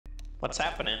What's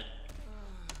happening?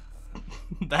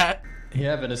 That? You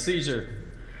having a seizure.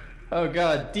 Oh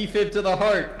god, defib to the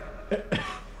heart.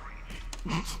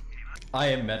 I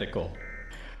am medical.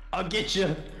 I'll get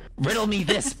you. Riddle me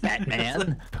this,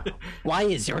 Batman. Why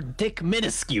is your dick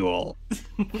minuscule?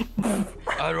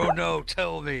 I don't know,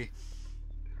 tell me.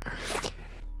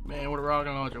 Man with a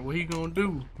rocket launcher, what he gonna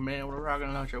do? Man with a rocket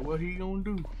launcher, what he gonna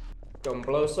do? Gonna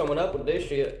blow someone up with this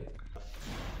shit.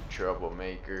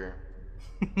 Troublemaker.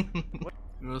 You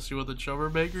wanna see what the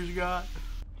troublemakers got?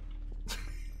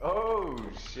 Oh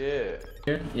shit.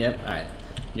 Yep, alright.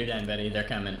 You're done, buddy. They're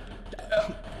coming.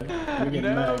 We're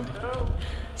getting mugged. No.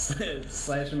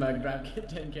 Slash mug drop, get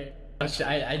 10k.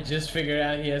 I just figured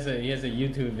out he has a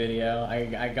YouTube video.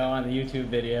 I go on the YouTube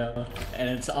video and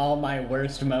it's all my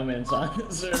worst moments on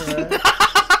the server.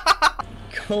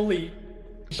 Holy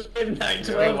shit,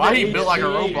 Wait, why he built like a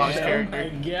Roblox character? Oh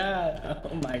my god.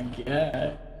 Oh my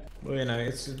god. Well, no,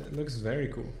 it looks very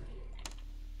cool.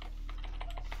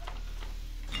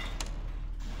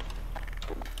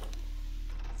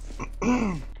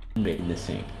 Right in the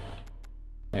sink.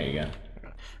 There you go.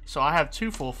 So I have 2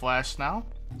 full flasks now.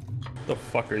 What the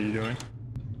fuck are you doing?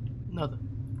 Nothing.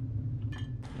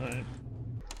 Alright.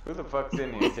 Who the fuck's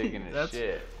in here taking a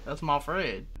shit? That's my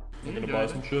Fred. I'm gonna buy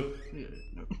some shit.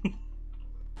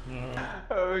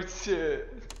 Oh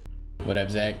shit. What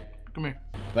up, Zach? Come here.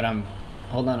 But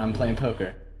hold on, I'm playing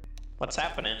poker. What's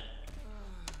happening?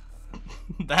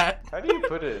 That? How do you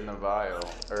put it in a vial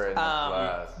or in a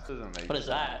glass? Doesn't make What is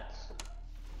that?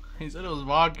 He said it was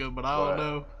vodka, but I don't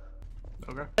know.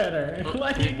 Okay. Cutter.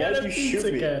 Why you got a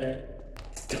pizza cutter?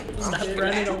 Stop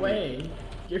running away.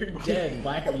 You're dead.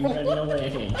 Why are you running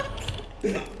away?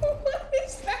 What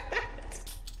is that?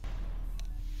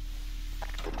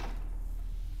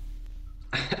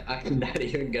 I'm not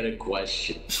even gonna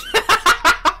question.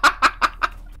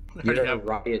 You're a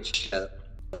riot show.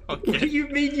 Okay. What do you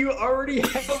mean you already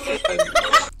have one?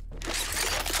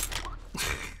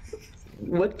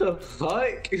 What the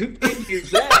fuck? Who gave you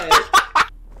that?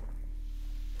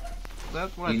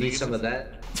 That's what You I need think some of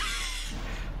that?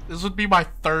 This would be my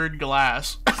 3rd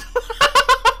glass.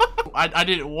 I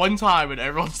did it one time and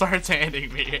everyone starts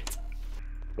handing me it.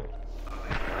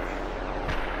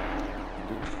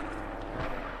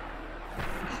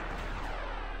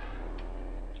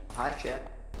 Hi, chat.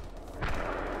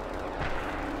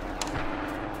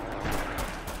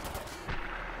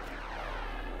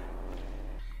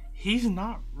 He's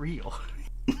not real.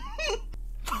 I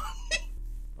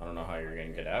don't know how you're gonna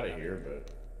get out of here,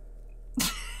 but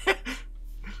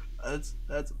that's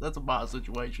a bad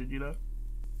situation, you know.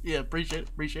 Yeah, appreciate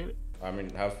it. I mean,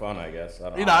 have fun, I guess.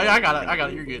 You know, I got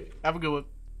it. You're good. Have a good one.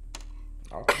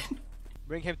 Okay.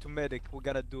 Bring him to medic, we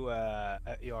gotta do a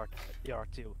ER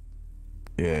too.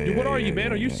 Yeah. Dude, what are you,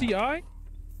 man? Are you CI? I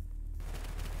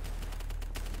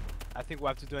think we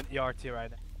have to do an ERT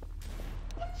right now.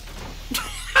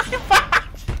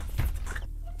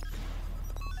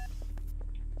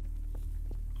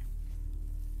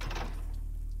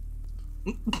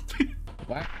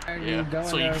 Why are you going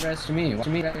to arrest me? Why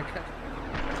me?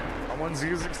 Someone's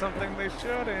using something they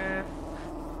shouldn't.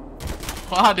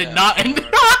 Well, I did not.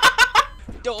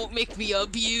 Don't make me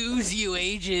abuse you,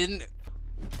 agent.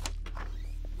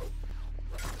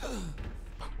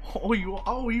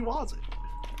 Oh, he was it.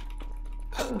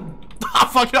 Ah,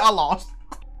 fuck it, I lost.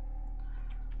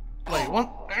 Wait, what?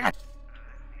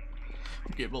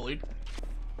 Get bullied.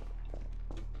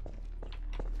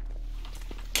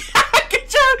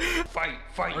 Get you! Fight.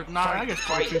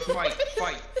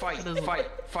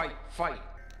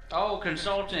 Oh,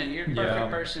 consultant, you're the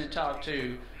perfect person to talk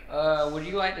to. Would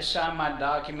you like to sign my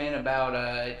document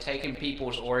about taking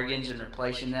people's organs and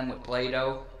replacing them with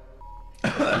Play-Doh?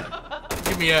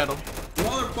 Give me Adam.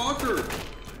 Motherfucker!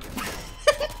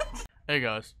 Hey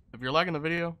guys, if you're liking the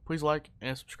video, please like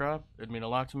and subscribe. It'd mean a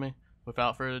lot to me.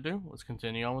 Without further ado, let's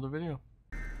continue on with the video.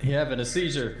 You having a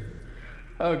seizure.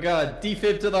 Oh god,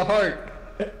 defib to the heart.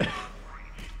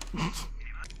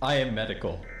 I am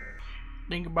medical.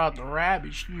 Think about the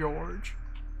rabbits, George.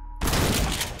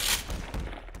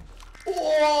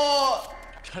 Oh!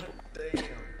 God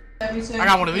damn. I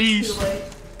got one of these.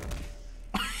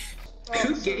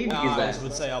 Who gave you that? I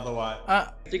would say otherwise.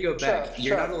 To go back,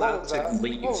 you're not allowed to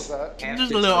leave. Just a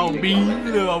little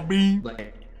bean,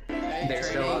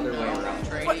 There's no other way around.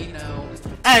 Trainee, no.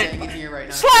 Hey! In here right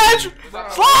now. Slash!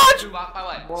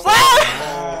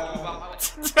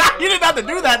 You didn't have to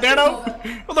do that, Dano.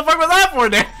 What the fuck was that for,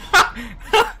 Dan?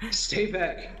 Stay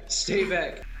back.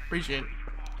 Appreciate it.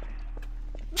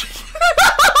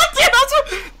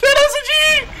 Dano's a G!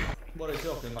 What is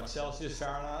it? Like Celsius,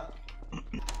 Fahrenheit?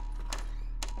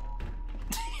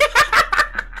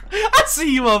 I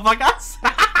see you, motherfucker.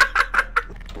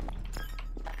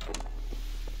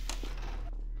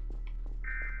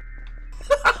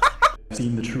 I've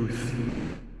seen the truth.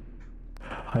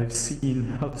 I've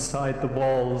seen outside the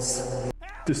walls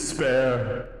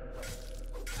despair.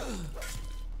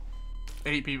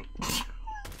 8 people.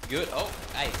 Good. Oh,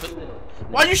 hey.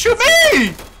 Why'd you shoot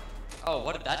me? Oh,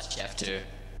 what did that chef do?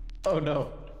 Oh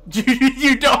no.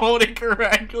 You don't hold it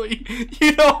correctly.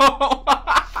 You don't.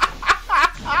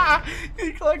 You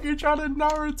look like you're trying to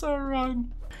Naruto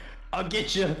run. I'll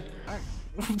get you.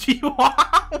 Do you want?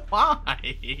 Why?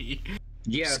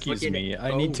 Yeah, Excuse me,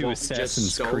 I need to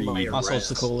Assassin's Creed. Muscle's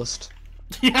the coolest.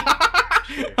 Yeah.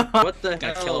 What the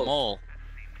Gotta hell? kill them all.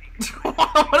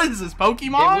 What is this,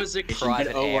 Pokemon? It was a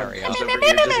Private area. over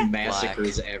here just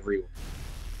massacres everyone.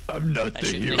 I'm not the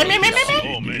hero Me, me, me, me, the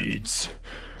city needs.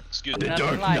 Excuse The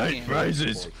Dark Knight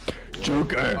rises.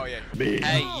 Joker, me.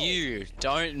 Hey, you!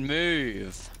 Don't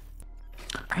move.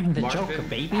 I'm the Joker,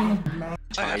 baby.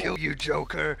 I kill you,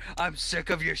 Joker. I'm sick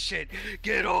of your shit.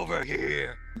 Get over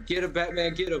here. Get him,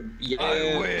 Batman, get him. Yeah.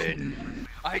 I win.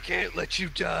 I can't let you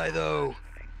die, though.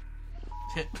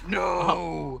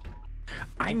 No.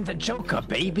 I'm the Joker,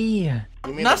 baby.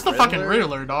 That's the fucking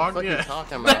Riddler, dog. What are you Yeah.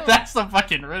 talking about? That's the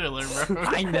fucking Riddler, bro.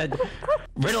 I'm the.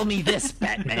 Riddle me this,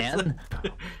 Batman.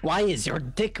 Why is your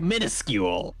dick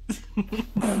minuscule?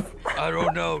 I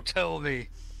don't know. Tell me.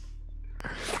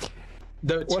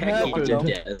 What happened?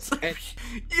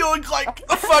 You look like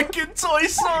a fucking toy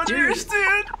soldiers,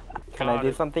 dude. Can I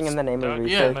do something in the name of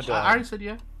Yeah, research? I already said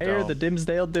yeah. Here, the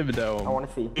Dimsdale Dimmadome. I want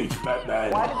to see.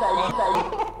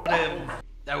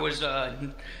 That was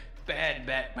bad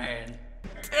Batman.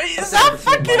 Is that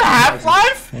fucking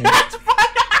Half-Life? That's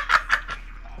fucking.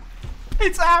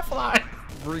 It's Half-Life.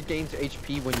 Regains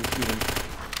HP when you shoot him.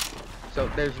 So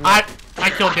there's no... I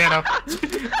killed Dano.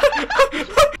 You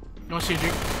wanna see a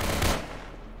juke?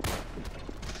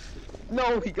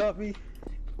 No, he got me.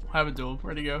 I have a duel.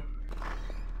 Where'd he go?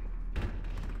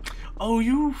 Oh,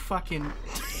 you fucking.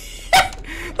 That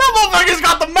motherfucker's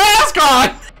got the mask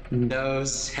on! No,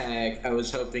 Zach. I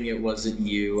was hoping it wasn't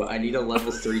you. I need a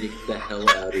level 3 to get the hell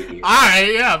out of here.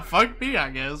 Alright, yeah, fuck me, I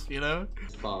guess, you know?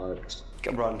 Fucked.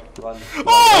 Run.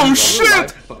 Oh,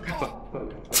 shit!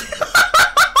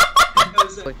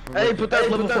 Hey, put that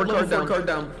level 4 card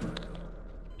down.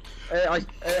 Hey,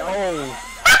 oh.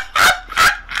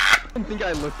 I don't think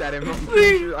I looked at him. I'm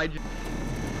pretty sure I just...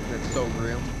 That's so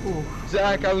real. Ooh.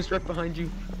 Zach, I was right behind you.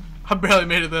 I barely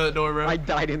made it to the door, bro. I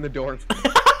died in the door.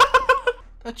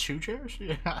 That's 2 chairs?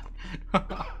 Yeah.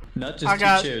 Not just I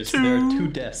got 2 chairs, two there are 2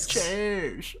 desks.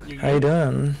 chairs. How you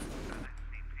doing?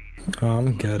 Oh,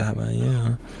 I'm good. How about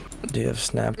you? Do you have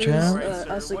Snapchat?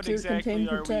 A secure contain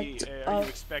protect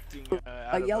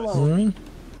a yellow. Hmm? And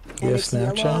You have it's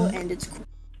yellow Snapchat? and it's cool.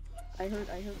 I heard.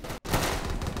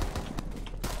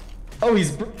 Oh,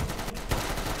 he's...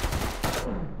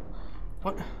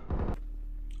 What?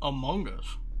 Among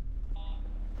Us?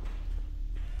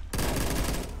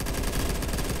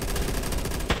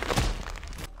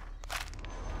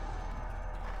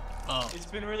 It's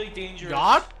been really dangerous.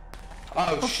 God?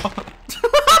 Oh,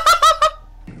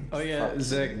 Oh yeah,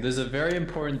 Zach, there's a very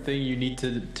important thing you need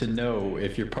to know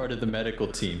if you're part of the medical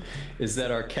team, is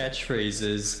that our catchphrase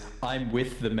is, I'm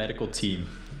with the medical team.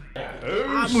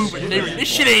 I'm moving different. This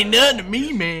shit ain't nothing to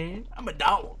me, man. I'm a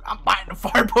dog. I'm biting the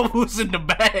fire bubbles in the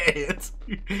baths.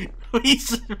 We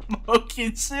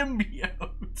smoking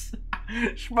symbiotes.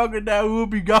 Smoking that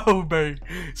whoopie gold, baby.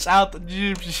 South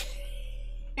Egyptian.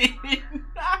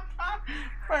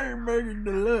 Fire Burger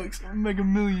Deluxe. I'm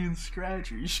making million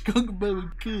scratchers. Skunk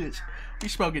Bubble Kush. We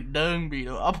smoking Dung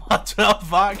Beetle. I'm on 12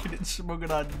 vodka and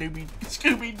smoking on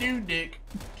Scooby-Doo dick.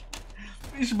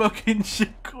 We smoking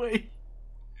Shaquay.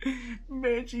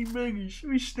 Banshee Boogies.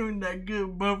 We snorting that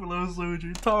good Buffalo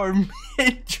Soldier. Tar Man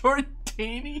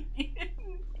Jordanian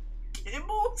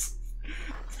Kibbles.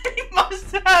 They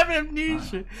must have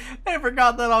amnesia. They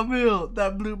forgot that I'm ill.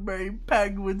 That blueberry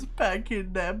penguin's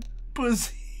packing that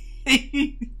pussy.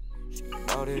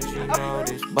 Know this, she know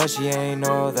this, but she ain't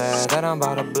know that I'm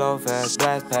about to blow fast,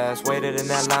 blast pass, waited in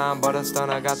that line, but a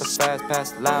stunner got the fast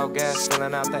pass, loud gas,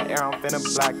 filling out the air, I'm finna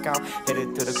black out, hit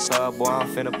it to the club, boy, I'm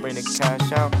finna bring the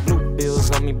cash out, new bills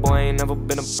on me, boy, ain't never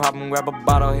been a problem, grab a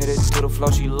bottle, hit it to the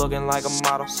floor, she looking like a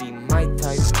model, she my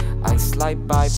type, I slide by,